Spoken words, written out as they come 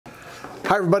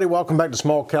Hi everybody, welcome back to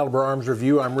Small Caliber Arms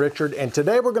Review. I'm Richard, and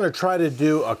today we're going to try to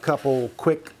do a couple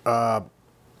quick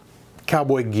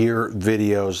cowboy gear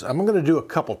videos. I'm going to do a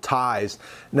couple ties.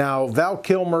 Now, Val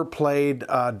Kilmer played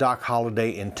Doc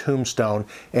Holliday in Tombstone,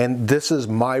 and this is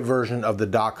my version of the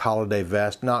Doc Holliday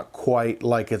vest. Not quite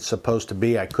like it's supposed to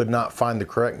be. I could not find the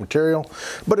correct material,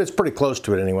 but it's pretty close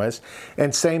to it anyways.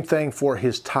 And same thing for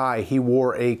his tie. He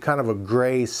wore a kind of a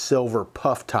gray silver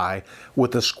puff tie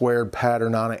with a squared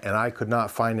pattern on it, and I could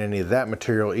not find any of that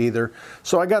material either.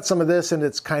 So I got some of this, and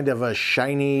it's kind of a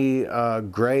shiny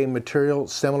gray material,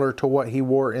 similar to what he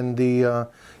wore in the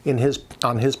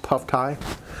on his puff tie,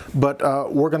 but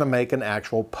we're going to make an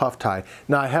actual puff tie.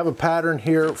 Now I have a pattern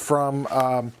here from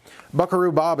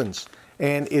Buckaroo Bobbins,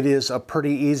 and it is a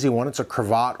pretty easy one. It's a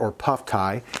cravat or puff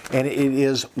tie, and it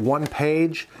is one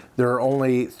page. There are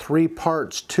only 3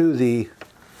 parts to the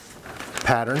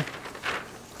pattern,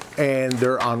 and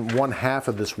they're on one half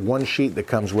of this one sheet that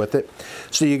comes with it.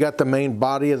 So you got the main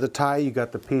body of the tie, you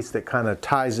got the piece that kind of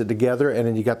ties it together, and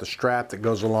then you got the strap that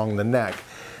goes along the neck.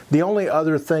 The only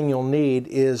other thing you'll need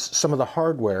is some of the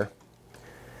hardware.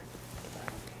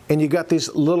 And you got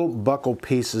these little buckle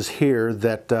pieces here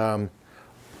that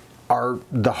are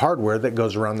the hardware that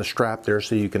goes around the strap there,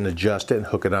 so you can adjust it and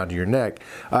hook it onto your neck.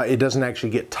 It doesn't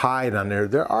actually get tied on there.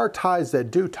 There are ties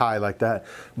that do tie like that,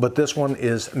 but this one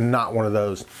is not one of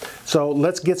those. So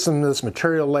let's get some of this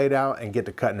material laid out and get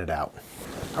to cutting it out.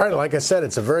 All right, like I said,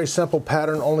 it's a very simple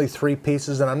pattern, only 3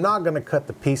 pieces, and I'm not going to cut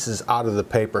the pieces out of the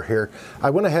paper here. I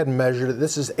went ahead and measured it.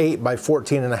 This is 8 by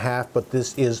 14.5, but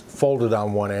this is folded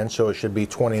on one end, so it should be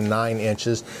 29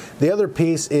 inches. The other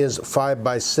piece is 5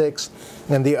 by 6,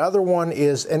 and the other one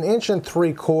is 1.75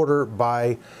 inches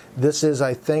by, this is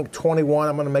I think 21.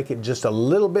 I'm going to make it just a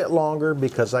little bit longer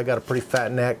because I got a pretty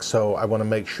fat neck, so I want to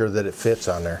make sure that it fits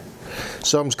on there.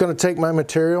 So I'm just going to take my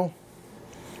material.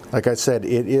 Like I said,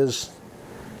 it is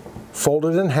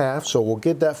folded in half, so we'll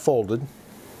get that folded.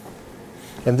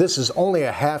 And this is only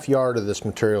a ½ yard of this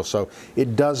material, so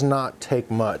it does not take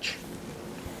much.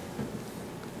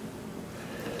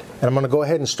 And I'm going to go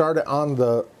ahead and start it on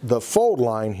the fold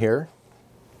line here.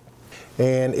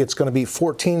 And it's going to be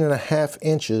 14.5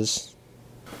 inches.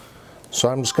 So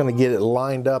I'm just going to get it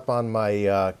lined up on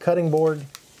my cutting board.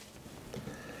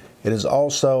 It is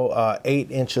also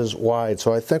 8 inches wide.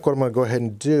 So I think what I'm going to go ahead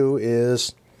and do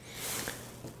is,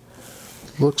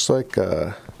 looks like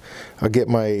I'll get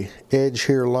my edge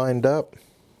here lined up.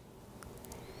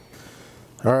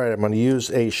 All right, I'm going to use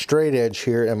a straight edge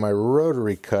here and my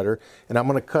rotary cutter, and I'm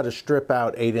going to cut a strip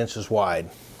out 8 inches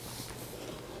wide.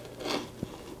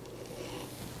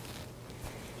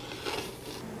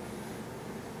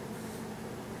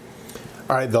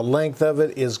 All right, the length of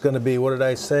it is going to be, what did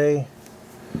I say?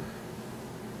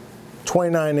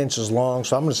 29 inches long,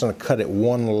 so I'm just going to cut it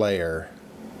one layer.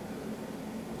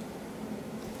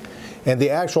 And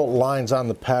the actual lines on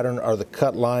the pattern are the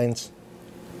cut lines.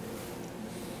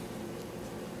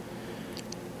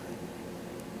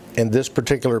 And this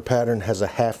particular pattern has a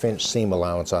 ½ inch seam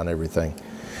allowance on everything,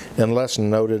 unless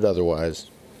noted otherwise.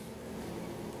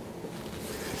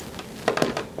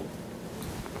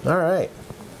 All right.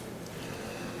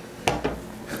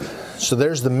 So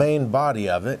there's the main body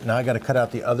of it. Now I got to cut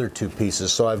out the other 2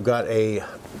 pieces. So I've got a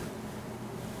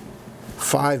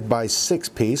 5 by 6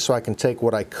 piece, so I can take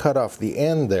what I cut off the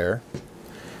end there,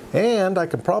 and I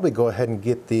can probably go ahead and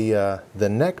get the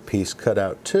neck piece cut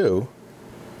out too.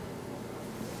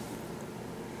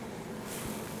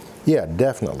 Yeah,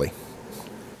 definitely.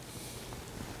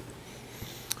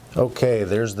 Okay,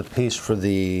 there's the piece for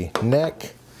the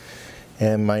neck,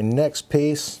 and my next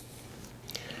piece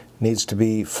needs to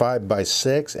be 5 by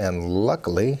 6, and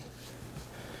luckily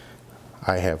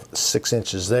I have 6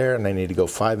 inches there, and I need to go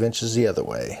 5 inches the other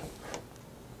way.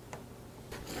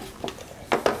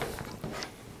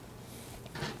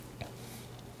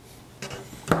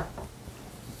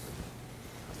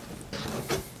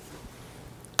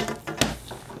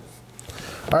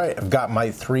 All right, I've got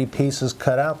my 3 pieces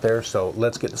cut out there, so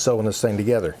let's get to sewing this thing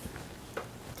together.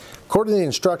 According to the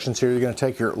instructions here, you're going to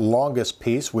take your longest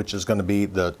piece, which is going to be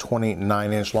the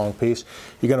 29-inch long piece.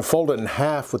 You're going to fold it in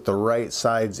half with the right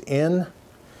sides in,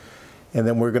 and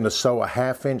then we're going to sew a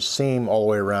 ½ inch seam all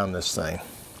the way around this thing.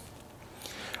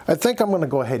 I think I'm going to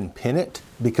go ahead and pin it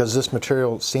because this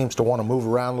material seems to want to move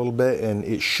around a little bit, and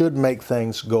it should make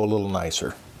things go a little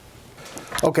nicer.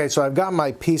 Okay, so I've got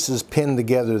my pieces pinned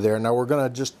together there. Now we're going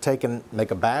to just take and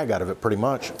make a bag out of it pretty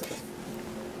much.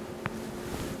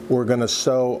 We're going to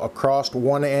sew across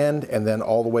one end and then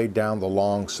all the way down the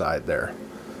long side there.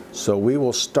 So we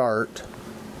will start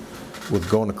with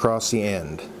going across the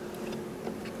end.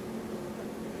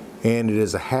 and it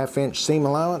is a 1/2 inch seam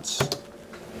allowance.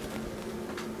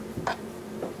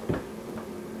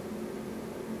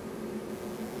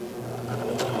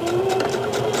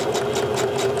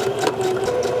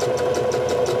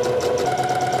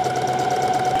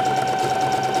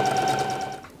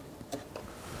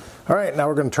 All right, now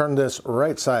we're going to turn this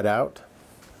right side out.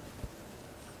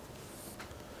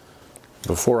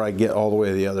 Before I get all the way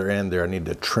to the other end there, I need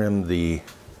to trim the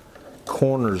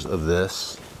corners of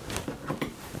this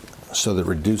so that it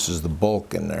reduces the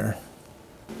bulk in there.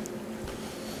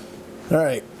 All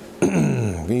right,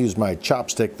 I'm going to use my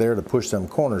chopstick there to push them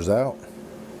corners out.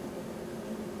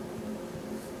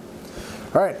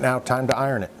 All right, now time to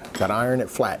iron it. Got to iron it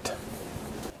flat.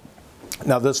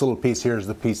 Now this little piece here is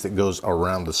the piece that goes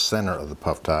around the center of the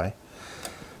puff tie.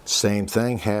 Same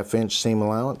thing, 1/2 inch seam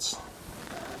allowance.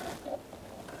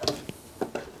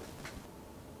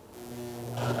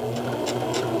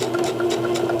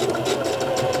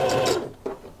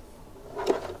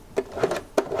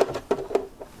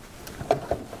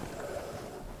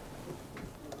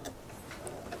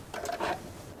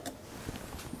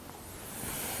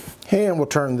 And we'll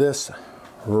turn this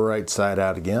right side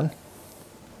out again.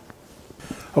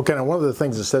 Okay, now one of the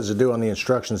things it says to do on the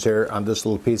instructions here on this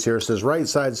little piece here, it says right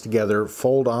sides together,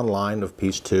 fold on line of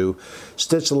piece 2,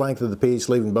 stitch the length of the piece,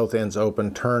 leaving both ends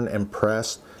open, turn and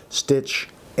press, stitch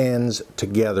ends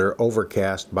together,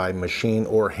 overcast by machine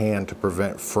or hand to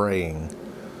prevent fraying.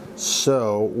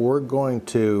 So we're going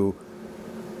to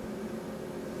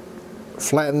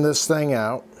flatten this thing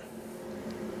out,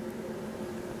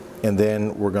 and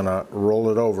then we're going to roll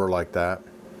it over like that,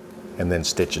 and then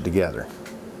stitch it together.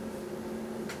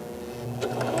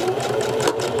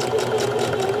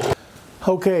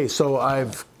 Okay, so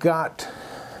I've got,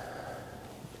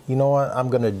 you know what, I'm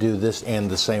going to do this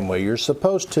end the same way. You're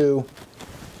supposed to,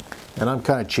 and I'm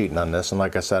kind of cheating on this, and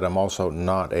like I said, I'm also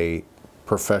not a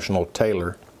professional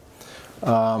tailor.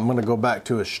 I'm going to go back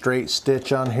to a straight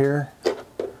stitch on here,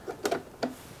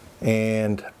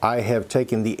 and I have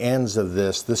taken the ends of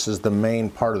this. This is the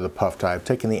main part of the puff tie. I've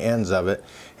taken the ends of it,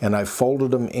 and I've folded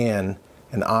them in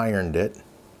and ironed it,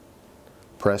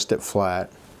 pressed it flat.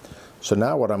 So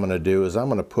now what I'm going to do is I'm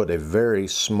going to put a very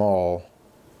small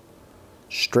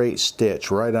straight stitch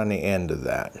right on the end of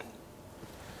that,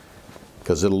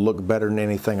 because it'll look better than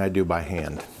anything I do by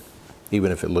hand,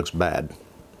 even if it looks bad.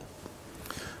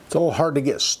 It's a little hard to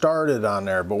get started on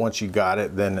there, but once you got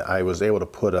it, then I was able to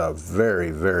put a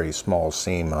very, very small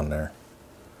seam on there.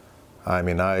 I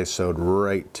mean, I sewed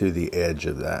right to the edge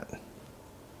of that.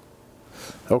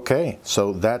 Okay,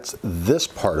 so that's this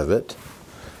part of it.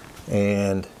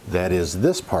 And that is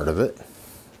this part of it.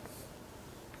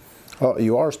 Oh,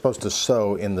 you are supposed to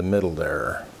sew in the middle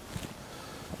there.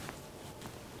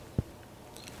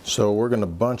 So we're going to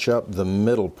bunch up the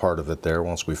middle part of it there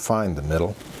once we find the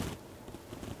middle.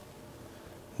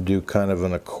 Do kind of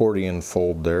an accordion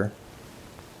fold there.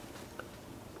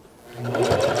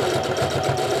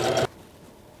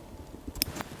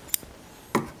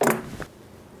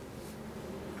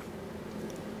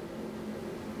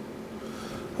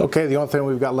 Okay, the only thing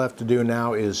we've got left to do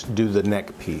now is do the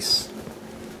neck piece.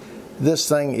 This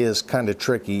thing is kind of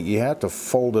tricky. You have to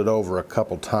fold it over a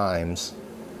couple times,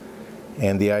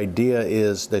 and the idea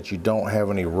is that you don't have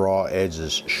any raw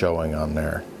edges showing on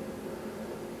there.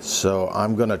 So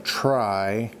I'm going to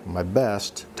try my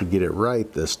best to get it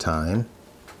right this time.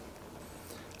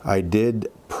 I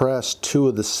did press 2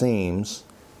 of the seams,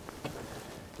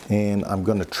 and I'm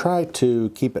going to try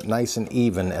to keep it nice and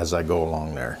even as I go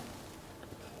along there.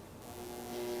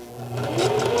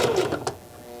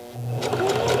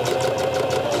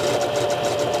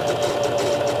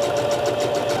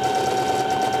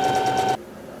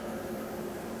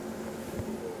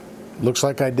 Looks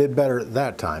like I did better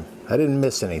that time. I didn't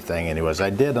miss anything anyways. I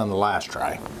did on the last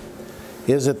try.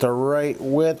 Is it the right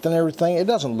width and everything? It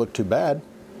doesn't look too bad.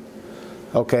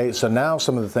 Okay, so now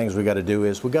some of the things we got to do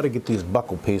is we got to get these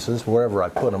buckle pieces wherever I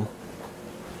put them.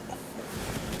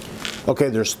 Okay,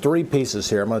 there's 3 pieces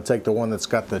here. I'm going to take the one that's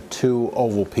got the 2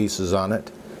 oval pieces on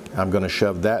it. I'm going to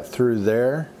shove that through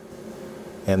there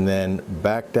and then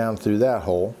back down through that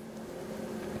hole.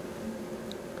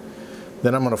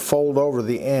 Then I'm going to fold over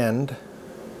the end,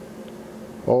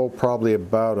 oh, probably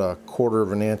about 1/4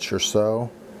 of an inch or so.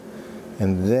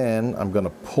 And then I'm going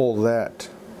to pull that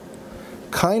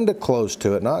kind of close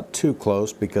to it, not too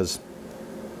close because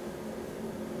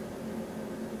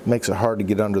it makes it hard to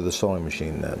get under the sewing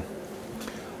machine then.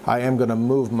 I am going to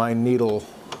move my needle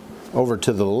over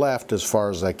to the left as far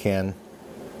as I can,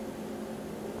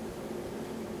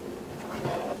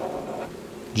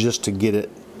 just to get it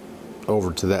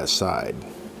over to that side.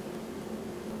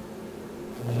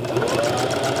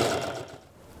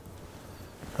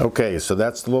 Okay, so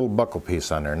that's the little buckle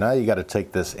piece on there. Now you got to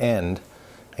take this end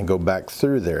and go back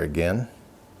through there again,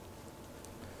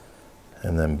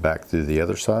 and then back through the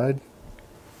other side.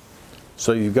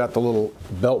 So you've got the little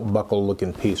belt buckle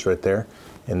looking piece right there,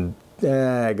 and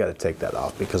I got to take that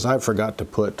off because I forgot to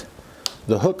put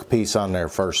the hook piece on there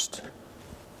first.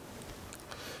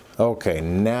 Okay,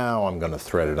 now I'm going to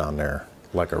thread it on there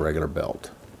like a regular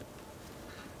belt.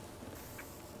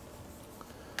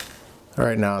 All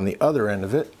right, now on the other end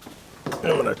of it, I'm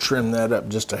going to trim that up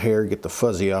just a hair, get the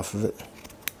fuzzy off of it.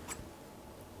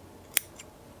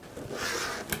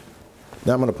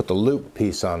 Now I'm going to put the loop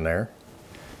piece on there,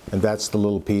 and that's the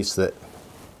little piece that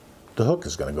the hook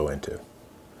is going to go into.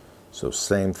 So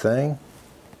same thing,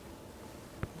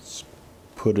 let's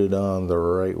put it on the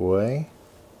right way,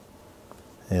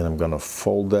 and I'm going to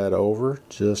fold that over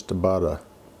just about a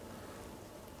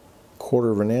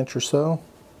 1/4 of an inch or so.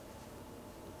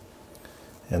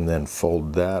 And then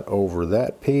fold that over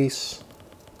that piece.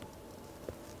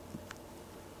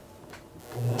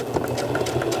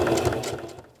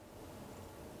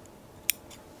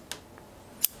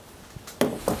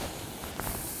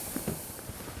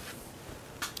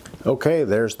 Okay,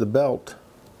 there's the belt.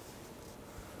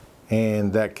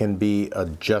 And that can be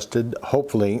adjusted.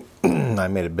 Hopefully, I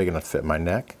made it big enough to fit my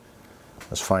neck.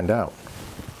 Let's find out.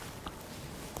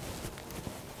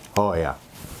 Oh yeah.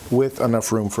 With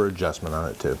enough room for adjustment on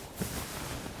it too.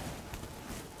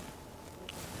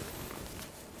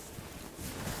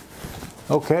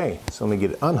 Okay, so let me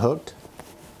get it unhooked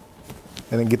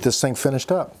and then get this thing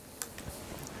finished up.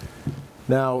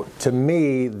 Now, to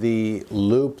me, the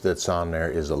loop that's on there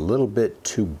is a little bit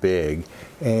too big,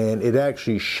 and it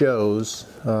actually shows,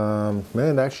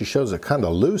 it actually shows it kind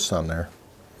of loose on there.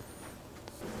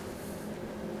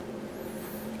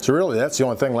 So really, that's the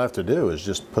only thing left to do is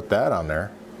just put that on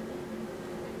there.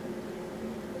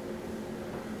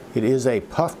 It is a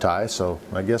puff tie, so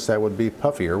I guess that would be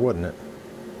puffier, wouldn't it?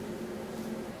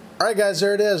 All right, guys,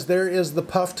 there it is. There is the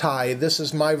puff tie. This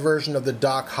is my version of the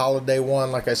Doc Holiday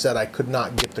one. Like I said, I could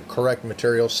not get the correct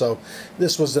material, so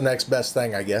this was the next best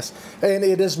thing, I guess. And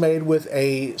it is made with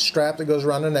a strap that goes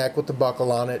around the neck with the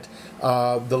buckle on it.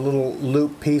 The little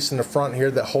loop piece in the front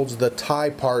here that holds the tie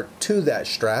part to that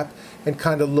strap and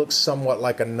kind of looks somewhat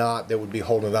like a knot that would be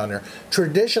holding it on there.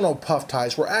 Traditional puff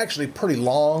ties were actually pretty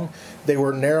long. They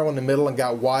were narrow in the middle and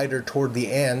got wider toward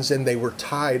the ends, and they were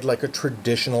tied like a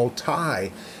traditional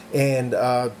tie and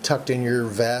tucked in your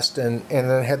vest, and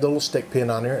then had the little stick pin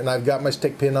on there. And I've got my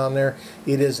stick pin on there.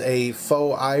 It is a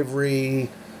faux ivory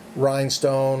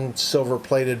rhinestone silver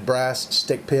plated brass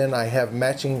stick pin. I have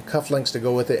matching cufflinks to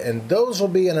go with it, and those will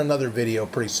be in another video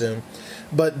pretty soon.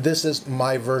 But this is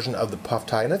my version of the puff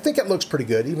tie, and I think it looks pretty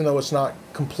good, even though it's not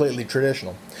completely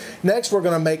traditional. Next, we're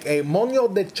going to make a Mono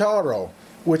de Charro,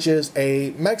 which is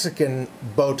a Mexican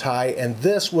bow tie, and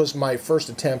this was my first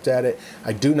attempt at it.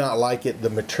 I do not like it. The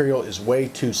material is way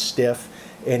too stiff,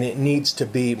 and it needs to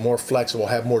be more flexible,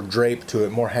 have more drape to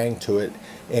it, more hang to it.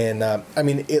 And I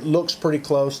mean, it looks pretty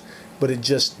close, but it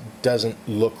just doesn't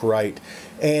look right.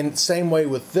 And same way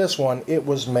with this one, it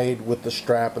was made with the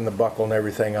strap and the buckle and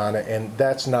everything on it, and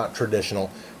that's not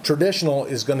traditional. Traditional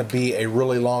is going to be a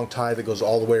really long tie that goes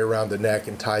all the way around the neck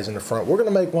and ties in the front. We're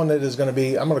going to make one that is going to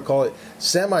be, I'm going to call it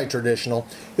semi-traditional.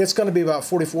 It's going to be about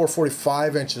 44,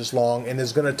 45 inches long, and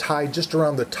is going to tie just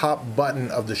around the top button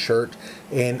of the shirt,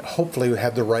 and hopefully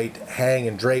have the right hang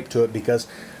and drape to it, because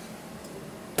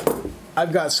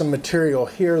I've got some material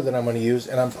here that I'm going to use,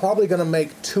 and I'm probably going to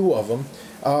make two of them.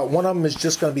 One of them is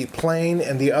just going to be plain,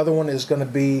 and the other one is going to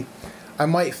be, I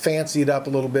might fancy it up a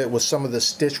little bit with some of the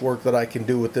stitch work that I can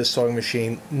do with this sewing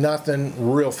machine.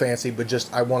 Nothing real fancy, but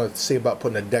just I want to see about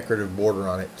putting a decorative border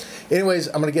on it. Anyways,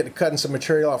 I'm going to get to cutting some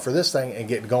material out for this thing and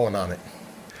get going on it.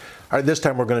 All right, this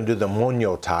time we're going to do the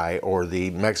mono tie, or the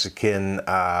Mexican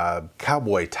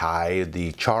cowboy tie,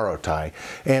 the charro tie.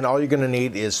 And all you're going to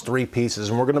need is 3 pieces,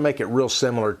 and we're going to make it real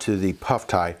similar to the puff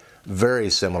tie. Very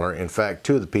similar. In fact,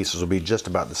 2 of the pieces will be just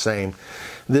about the same.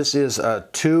 This is a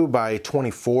 2 by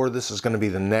 24. This is going to be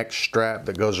the neck strap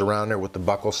that goes around there with the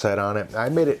buckle set on it. I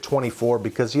made it 24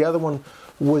 because the other one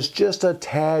was just a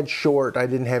tad short. I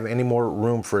didn't have any more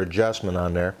room for adjustment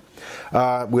on there.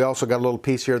 We also got a little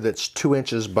piece here that's 2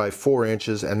 inches by 4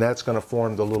 inches, and that's going to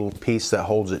form the little piece that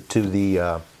holds it to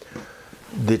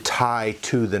the tie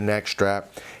to the neck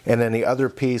strap. And then the other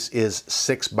piece is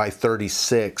 6 by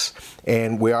 36,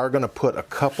 and we are going to put a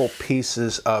couple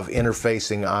pieces of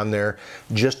interfacing on there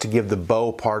just to give the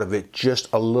bow part of it just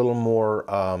a little more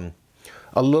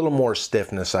a little more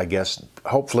stiffness, I guess.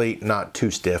 Hopefully not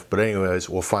too stiff, but anyways,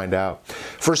 we'll find out.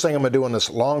 First thing I'm gonna do on this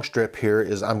long strip here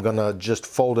is I'm gonna just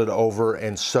fold it over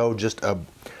and sew just a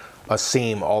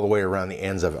seam all the way around the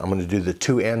ends of it. I'm gonna do the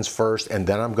two ends first, and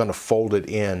then I'm gonna fold it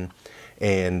in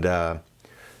and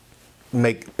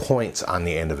make points on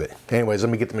the end of it. Anyways,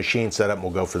 let me get the machine set up and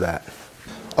we'll go for that.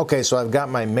 Okay, so I've got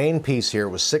my main piece here. It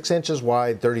was 6 inches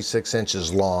wide, 36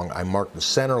 inches long. I marked the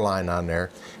center line on there,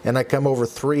 and I come over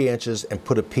 3 inches and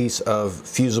put a piece of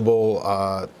fusible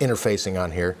interfacing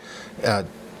on here.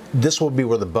 This will be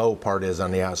where the bow part is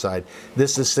on the outside.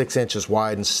 This is 6 inches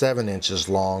wide and 7 inches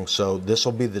long, so this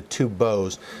will be the two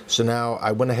bows. So now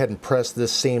I went ahead and pressed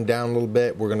this seam down a little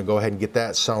bit. We're gonna go ahead and get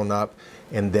that sewn up,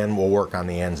 and then we'll work on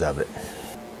the ends of it.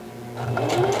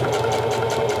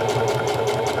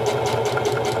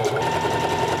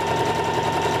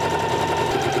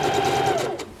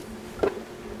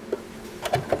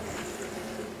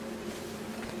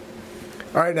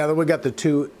 All right, now that we got the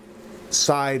two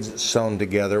sides sewn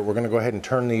together, we're going to go ahead and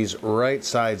turn these right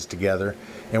sides together,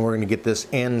 and we're going to get this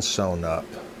end sewn up.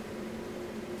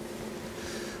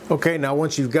 Okay, now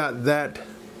once you've got that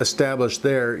established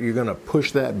there, you're going to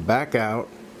push that back out.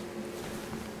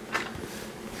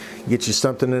 Get you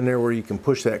something in there where you can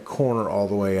push that corner all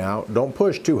the way out. Don't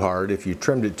push too hard. If you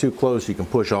trimmed it too close, you can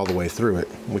push all the way through it,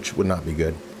 which would not be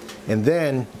good. And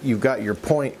then you've got your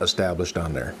point established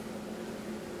on there.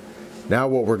 Now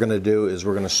what we're going to do is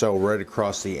we're going to sew right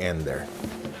across the end there.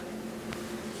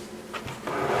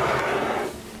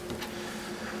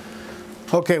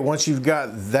 Okay, once you've got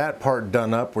that part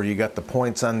done up where you got the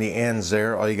points on the ends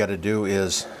there, all you got to do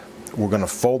is we're going to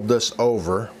fold this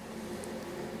over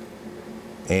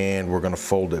and we're going to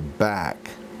fold it back.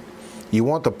 You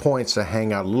want the points to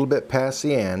hang out a little bit past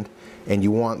the end, and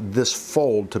you want this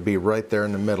fold to be right there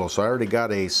in the middle. So I already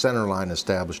got a center line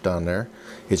established on there.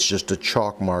 It's just a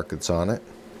chalk mark that's on it.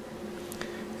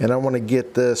 And I want to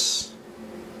get this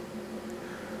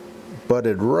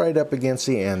butted right up against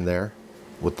the end there,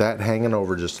 with that hanging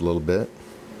over just a little bit.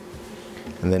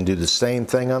 And then do the same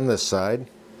thing on this side.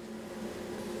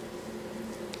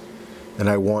 And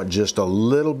I want just a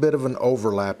little bit of an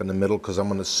overlap in the middle because I'm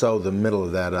going to sew the middle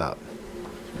of that up.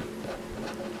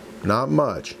 Not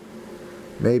much.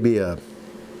 Maybe a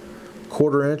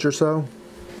 1/4 inch or so.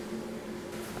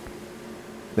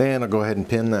 Then I'll go ahead and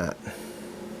pin that.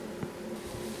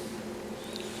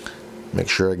 Make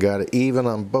sure I got it even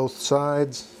on both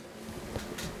sides.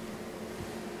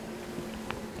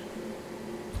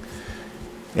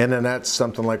 And then that's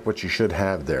something like what you should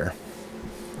have there.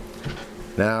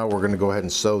 Now we're going to go ahead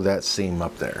and sew that seam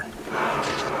up there.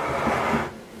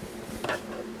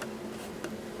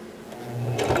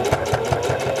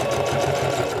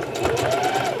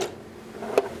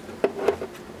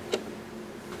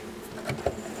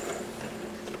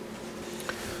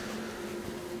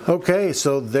 Okay,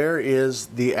 so there is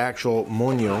the actual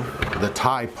moño, the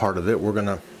tie part of it. We're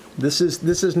gonna, this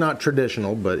is not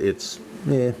traditional, but it's,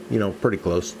 you know, pretty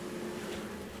close.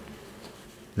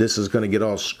 This is gonna get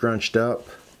all scrunched up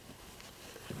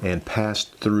and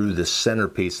passed through the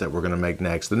centerpiece that we're gonna make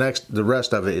next. The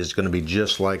rest of it is gonna be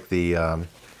just like the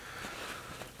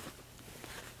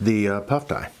puff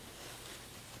tie.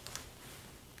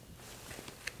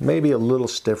 Maybe a little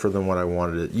stiffer than what I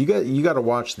wanted it. You got to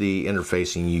watch the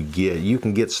interfacing you get. You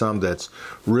can get some that's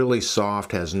really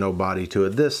soft, has no body to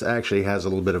it. This actually has a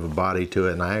little bit of a body to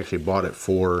it, and I actually bought it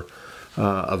for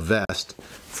a vest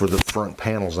for the front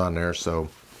panels on there. So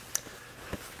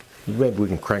maybe we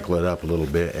can crinkle it up a little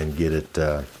bit and get it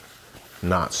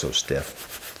not so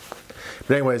stiff.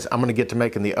 But anyways, I'm going to get to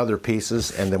making the other pieces,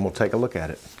 and then we'll take a look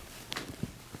at it.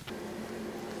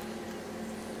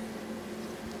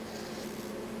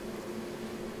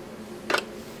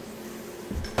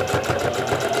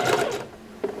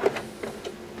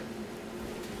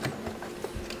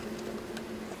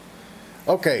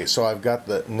 Okay, so I've got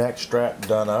the neck strap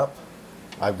done up.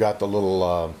 I've got the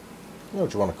little, you know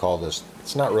what you want to call this.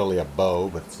 It's not really a bow,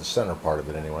 but it's the center part of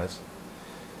it anyways.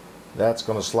 That's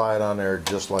going to slide on there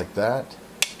just like that.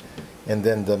 And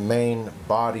then the main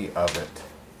body of it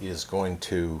is going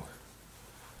to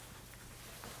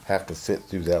have to fit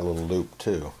through that little loop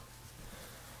too.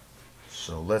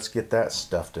 So let's get that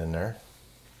stuffed in there.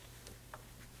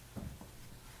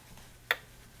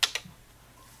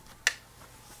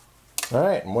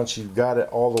 Alright, and once you've got it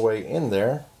all the way in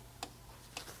there,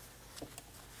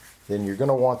 then you're going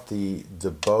to want the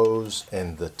bows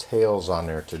and the tails on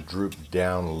there to droop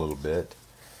down a little bit.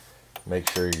 Make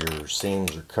sure your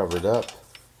seams are covered up.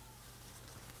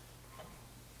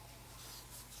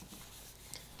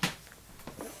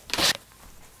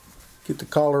 get the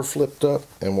collar flipped up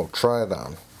and we'll try it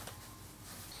on.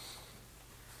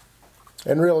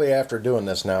 And really, after doing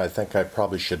this now, I think I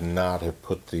probably should not have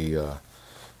put the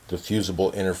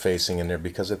fusible interfacing in there,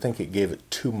 because I think it gave it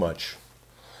too much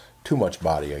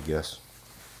body, I guess.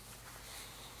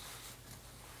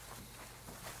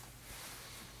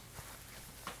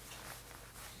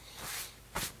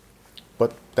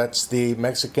 But that's the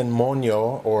Mexican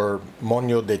Mono, or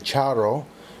Mono de Charro,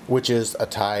 which is a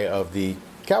tie of the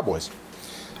Cowboys.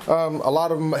 A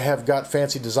lot of them have got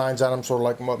fancy designs on them, sort of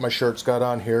like what my shirt's got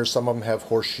on here. Some of them have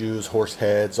horseshoes, horse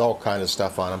heads, all kind of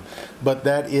stuff on them. But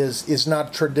that is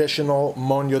not traditional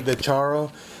Mono de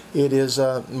Charro. It is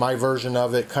my version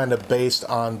of it, kind of based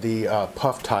on the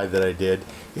puff tie that I did.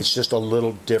 It's just a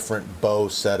little different bow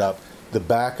setup. The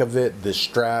back of it, the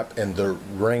strap, and the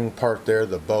ring part there,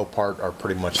 the bow part, are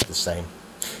pretty much the same.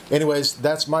 Anyways,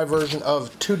 that's my version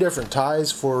of two different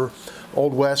ties for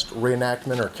Old West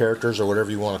reenactment, or characters, or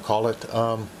whatever you want to call it.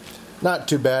 Not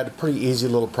too bad, pretty easy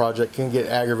little project. Can get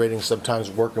aggravating sometimes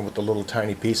working with the little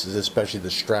tiny pieces, especially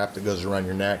the strap that goes around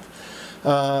your neck.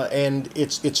 And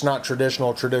it's not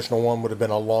traditional. A traditional one would have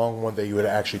been a long one that you would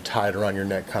have actually tied around your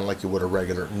neck, kind of like you would a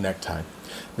regular necktie.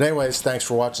 But anyways, thanks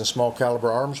for watching Small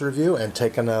Caliber Arms Review and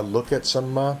taking a look at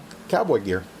some cowboy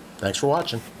gear. Thanks for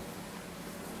watching.